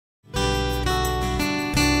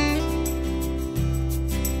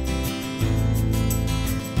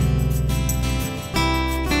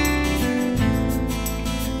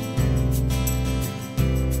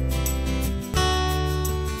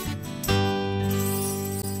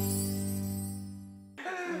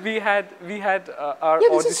we had our Yeah,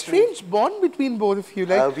 there's a audition. strange bond between both of you.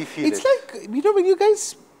 Like we feel it's it. like, you know, when you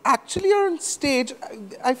guys actually are on stage,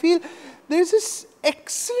 I feel there's this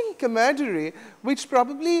excellent camaraderie which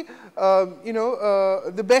probably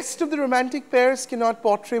the best of the romantic pairs cannot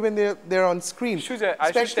portray when they're on screen. Shuja,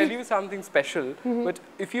 I should tell you something special. But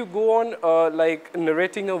if you go on like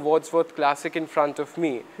narrating a Wordsworth classic in front of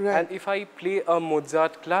me, and if I play a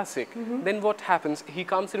Mozart classic, then what happens? He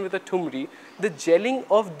comes in with a thumri. The gelling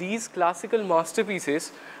of these classical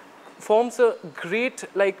masterpieces forms a great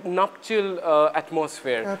like nuptial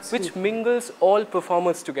atmosphere, which mingles all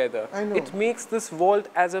performers together. I know. It makes this world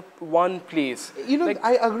as a one place. You know,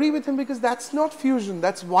 I agree with him because that's not fusion,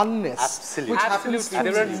 that's oneness. Absolutely. Which happens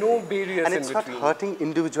There are no barriers And in it's between. not hurting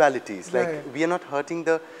individualities. Like, Right. we are not hurting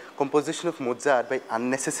the composition of Mozart by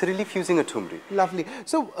unnecessarily fusing a thumri. Lovely.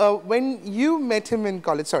 So when you met him in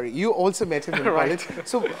college, sorry, you also met him in college.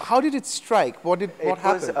 So how did it strike? What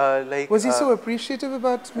happened? Was he so appreciative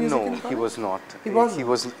about music in No, college? he was not. He wasn't? He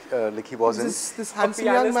was he wasn't. This A handsome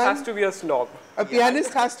young pianist man? has to be a snob. A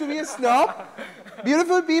pianist has to be a snob?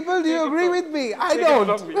 Beautiful people, do you agree with me? I don't.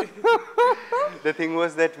 The thing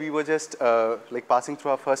was that we were just like passing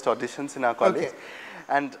through our first auditions in our college. Okay.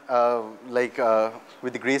 And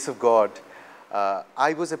with the grace of God,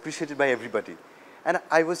 I was appreciated by everybody. And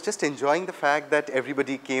I was just enjoying the fact that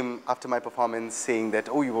everybody came after my performance saying that,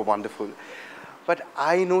 oh, you were wonderful. But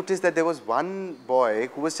I noticed that there was one boy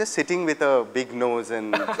who was just sitting with a big nose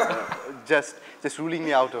and just ruling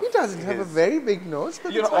me out of He doesn't have a very big nose.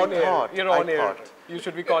 But You're on air. thought- You're on I air. thought. You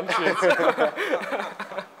should be conscious.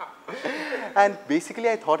 And basically,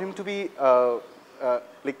 I thought him to be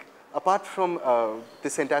like apart from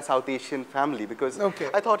this entire South Asian family, because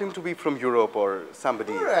I thought him to be from Europe or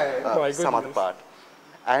somebody, some other part.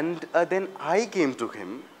 And then I came to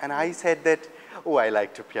him and I said that, oh, I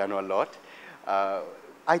liked your piano a lot.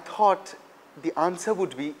 I thought the answer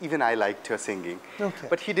would be, even I liked your singing.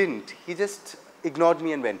 But he didn't. He just ignored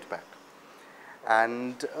me and went back.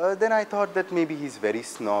 And then I thought that maybe he's very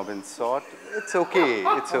snob and sort. It's okay,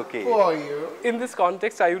 it's okay. For you. In this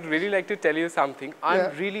context, I would really like to tell you something.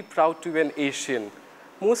 I'm really proud to be an Asian.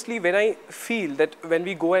 Mostly when I feel that when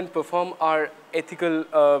we go and perform our ethical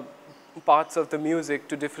parts of the music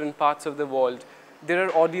to different parts of the world, there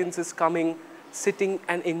are audiences coming, sitting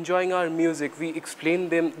and enjoying our music. We explain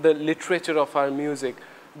them the literature of our music,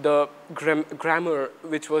 the grammar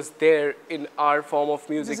which was there in our form of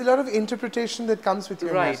music. There's a lot of interpretation that comes with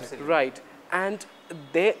your music. Right. And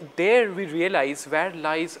there we realize where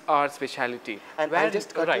lies our speciality. And where, I'll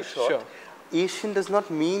just cut you short. Asian does not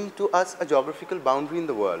mean to us a geographical boundary in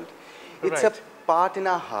the world. It's a part in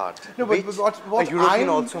our heart, no, which what a European I'm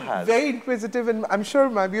also has. Very inquisitive, and I'm sure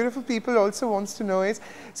my beautiful people also wants to know is,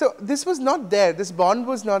 so this was not there, this bond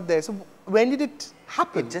was not there. So when did it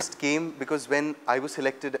happen? It just came because when I was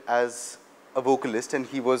selected as a vocalist and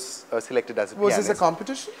he was selected as a pianist. Was this a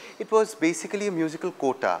competition? It was basically a musical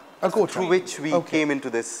quota, through which we came into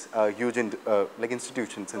this huge like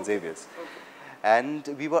institution, St. Xavier's.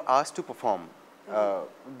 And we were asked to perform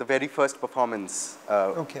the very first performance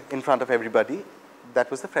in front of everybody. That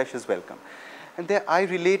was the Freshers' Welcome. And there I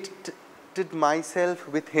related myself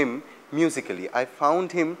with him musically. I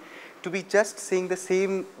found him to be just saying the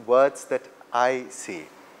same words that I say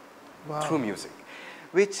through music,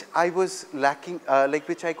 which I was lacking,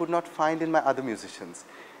 which I could not find in my other musicians,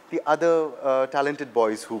 the other talented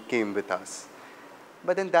boys who came with us.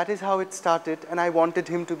 But then that is how it started, and I wanted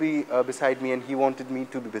him to be beside me and he wanted me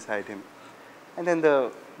to be beside him. And then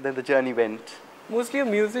the journey went. Mostly a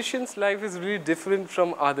musician's life is really different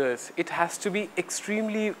from others. It has to be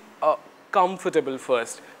extremely comfortable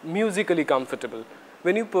first, musically comfortable.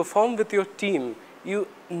 When you perform with your team, you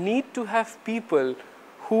need to have people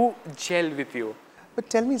who gel with you. But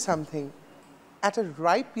tell me something. At a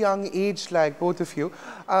ripe young age like both of you,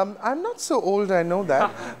 I'm not so old, I know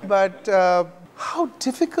that, but how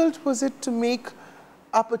difficult was it to make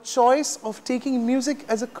up a choice of taking music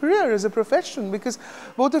as a career, as a profession? Because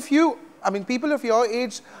both of you, I mean, people of your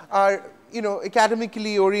age are, you know,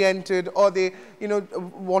 academically oriented, or they, you know,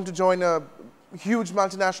 want to join a huge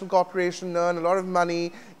multinational corporation, earn a lot of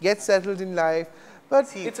money, get settled in life. But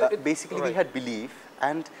see, basically we had belief,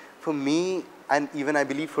 and for me, and even I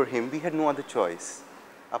believe for him, we had no other choice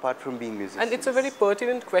apart from being musicians. And it's a very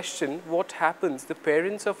pertinent question. What happens? The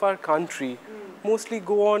parents of our country mostly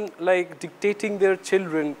go on like dictating their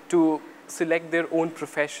children to select their own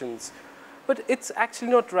professions. But it's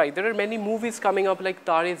actually not right. There are many movies coming up like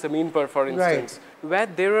Tare Zameen Par, for instance, where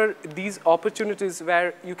there are these opportunities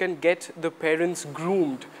where you can get the parents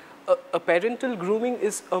groomed. a parental grooming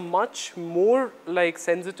is a much more like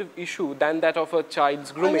sensitive issue than that of a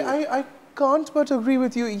child's grooming. I can't but agree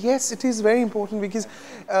with you. Yes, it is very important because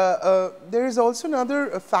there is also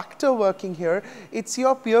another factor working here. It's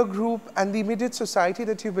your peer group and the immediate society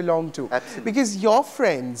that you belong to. Absolutely. Because your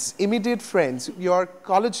friends, immediate friends, your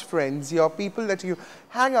college friends, your people that you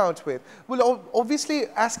hang out with will obviously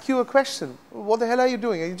ask you a question. What the hell are you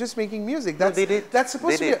doing? Are you just making music? No, they did. That's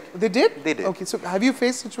supposed They to be. They did? They did. Okay, so have you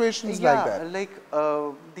faced situations like that? Yeah, like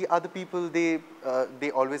the other people, they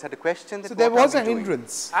always had a question. That So there what are was we a doing?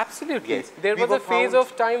 hindrance. Absolutely. Yes. There We was were a phase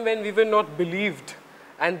found- of time when we were not believed,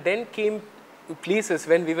 and then came places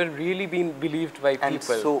when we were really being believed by And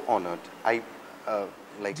people. so honored. I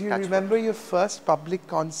like. Do you touch remember your first public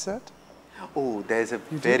concert? Oh, there's a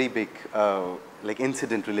very big like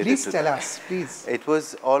incident related Please to tell that. us, please. It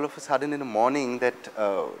was all of a sudden in the morning that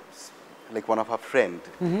like one of our friend,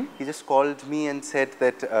 he just called me and said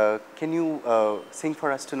that, can you sing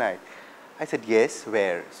for us tonight? I said, yes,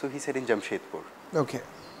 where? So he said in Jamshedpur. Okay.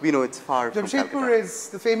 We know it's far from Jamshedpur Calcutta. is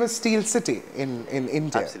the famous steel city in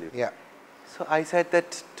India. Absolutely. Yeah. So I said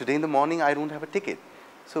that today in the morning I don't have a ticket.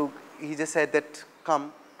 So he just said that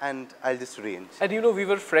come and I'll just arrange. And you know, we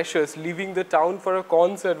were freshers. Leaving the town for a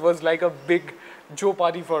concert was like a big Joe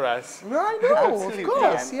party for us. No, I know, Absolutely. of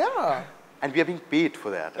course, And- yeah. And we are being paid for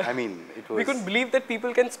that. I mean, it was... We couldn't believe that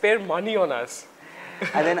people can spare money on us.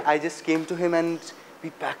 And then I just came to him and we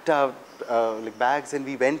packed our like bags and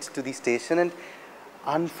we went to the station, and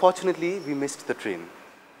unfortunately we missed the train.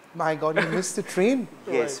 My God, you missed the train.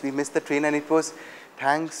 Yes, we missed the train, and it was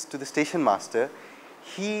thanks to the station master.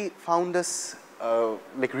 He found us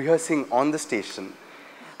like rehearsing on the station,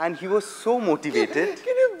 and he was so motivated.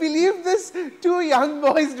 Can you believe this? Two young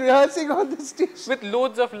boys rehearsing on the stage. With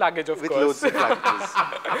loads of luggage, of With course. loads of practice.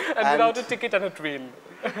 and without a ticket and a train.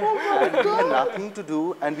 And we had nothing to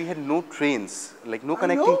do, and we had no trains, like no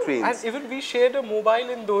connecting know. trains. And even we shared a mobile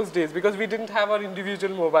in those days because we didn't have our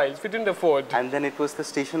individual mobiles. We didn't afford. And then it was the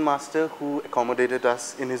station master who accommodated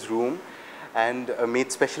us in his room and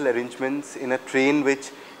made special arrangements in a train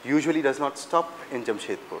which usually does not stop in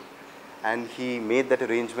Jamshedpur. And he made that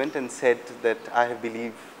arrangement and said that I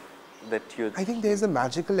believe that you... I think there's a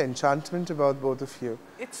magical enchantment about both of you.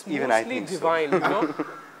 It's Even I mostly think so. divine, you know.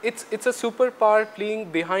 It's a superpower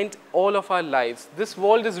playing behind all of our lives. This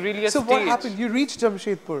world is really a So stage. what happened? You reached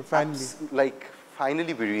Jamshedpur finally. Like,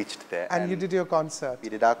 finally we reached there. And you did your concert. We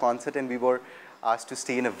did our concert, and we were asked to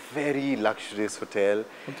stay in a very luxurious hotel.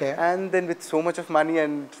 Okay. And then with so much of money,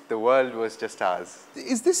 and the world was just ours.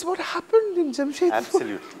 Is this what happened in Jamshedpur?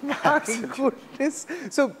 Absolutely. My goodness.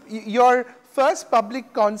 So your first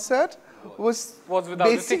public concert was without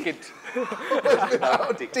a ticket.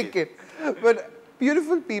 without a ticket. But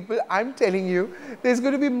beautiful people, I'm telling you, there's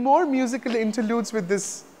going to be more musical interludes with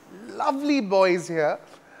this lovely boys here.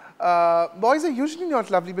 Boys are usually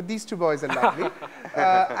not lovely, but these two boys are lovely.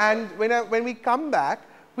 And when we come back,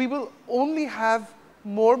 we will only have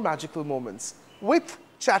more magical moments with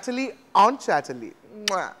Chatterly on Chatterly.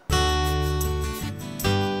 Mwah.